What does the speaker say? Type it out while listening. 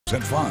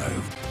at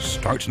 5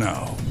 starts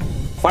now.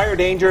 Fire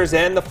dangers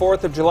and the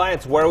 4th of July.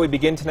 It's where we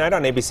begin tonight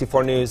on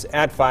ABC4 News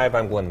at 5.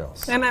 I'm Glenn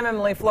Mills. And I'm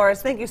Emily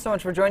Flores. Thank you so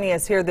much for joining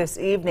us here this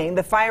evening.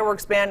 The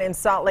fireworks ban in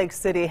Salt Lake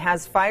City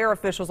has fire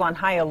officials on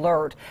high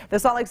alert. The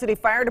Salt Lake City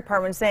Fire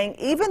Department saying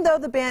even though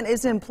the ban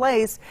is in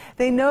place,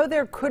 they know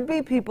there could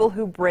be people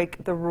who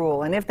break the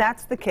rule. And if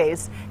that's the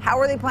case, how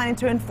are they planning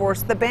to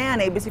enforce the ban?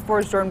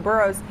 ABC4's Jordan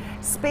Burroughs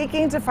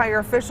speaking to fire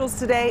officials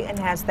today and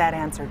has that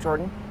answer.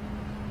 Jordan?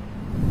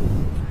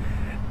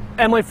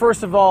 Emily,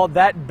 first of all,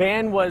 that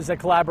ban was a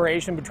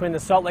collaboration between the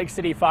Salt Lake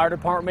City Fire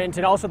Department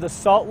and also the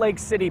Salt Lake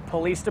City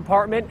Police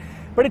Department.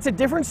 But it's a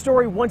different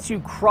story once you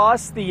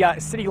cross the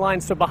city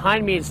line. So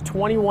behind me is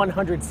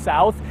 2100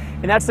 South,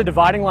 and that's the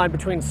dividing line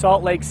between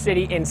Salt Lake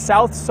City and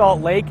South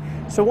Salt Lake.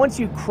 So once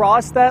you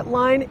cross that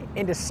line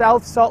into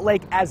South Salt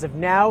Lake, as of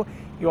now,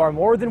 you are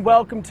more than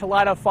welcome to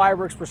light off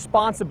fireworks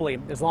responsibly,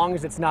 as long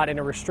as it's not in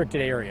a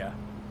restricted area.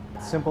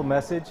 Simple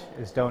message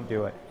is don't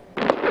do it.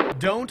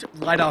 Don't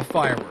light off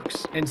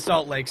fireworks in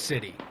Salt Lake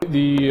City.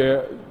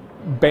 The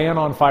ban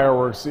on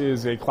fireworks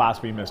is a Class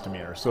B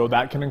misdemeanor, so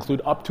that can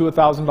include up to a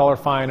 $1,000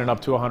 fine and up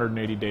to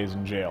 180 days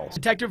in jail.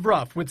 Detective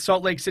Ruff with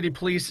Salt Lake City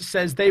Police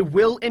says they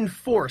will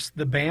enforce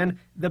the ban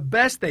the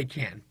best they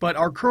can, but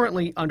are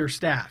currently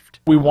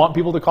understaffed. We want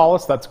people to call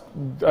us. That's,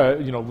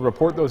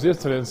 report those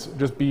incidents.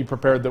 Just be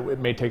prepared that it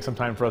may take some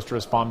time for us to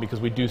respond,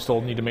 because we do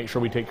still need to make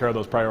sure we take care of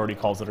those priority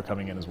calls that are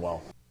coming in as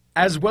well.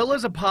 As well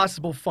as a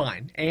possible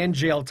fine and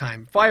jail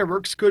time,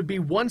 fireworks could be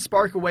one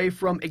spark away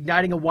from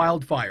igniting a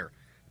wildfire.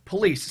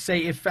 Police say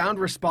if found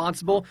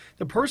responsible,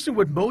 the person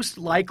would most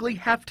likely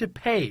have to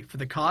pay for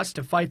the cost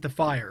to fight the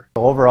fire.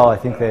 Overall, I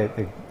think that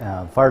the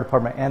fire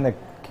department and the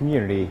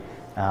community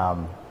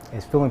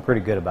is feeling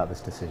pretty good about this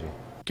decision.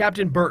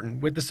 Captain Burton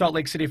with the Salt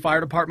Lake City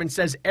Fire Department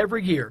says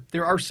every year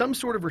there are some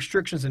sort of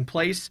restrictions in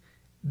place.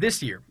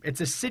 This year,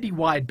 it's a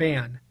citywide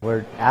ban.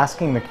 We're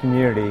asking the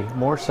community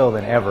more so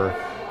than ever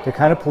to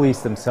kind of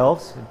police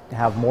themselves,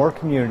 have more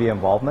community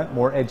involvement,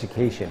 more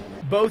education.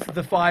 Both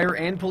the fire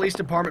and police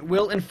department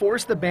will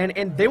enforce the ban,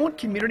 and they want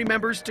community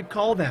members to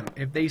call them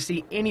if they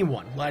see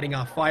anyone lighting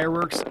off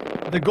fireworks.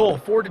 The goal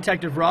for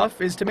Detective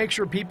Ruff is to make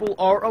sure people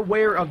are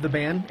aware of the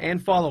ban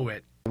and follow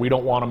it. We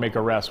don't want to make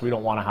arrests. We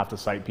don't want to have to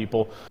cite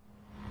people.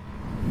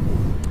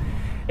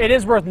 It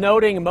is worth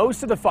noting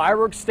most of the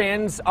fireworks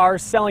stands are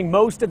selling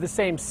most of the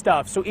same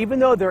stuff. So even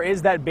though there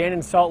is that ban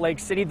in Salt Lake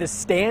City, the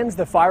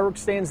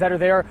fireworks stands that are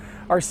there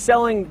are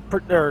selling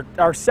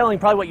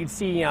probably what you'd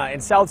see in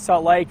South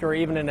Salt Lake or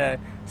even in a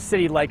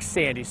city like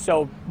Sandy.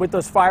 So with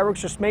those fireworks,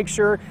 just make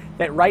sure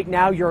that right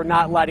now you're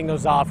not lighting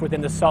those off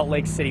within the Salt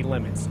Lake City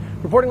limits.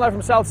 Reporting live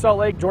from South Salt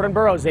Lake, Jordan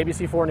Burroughs,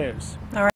 ABC4 News. All right.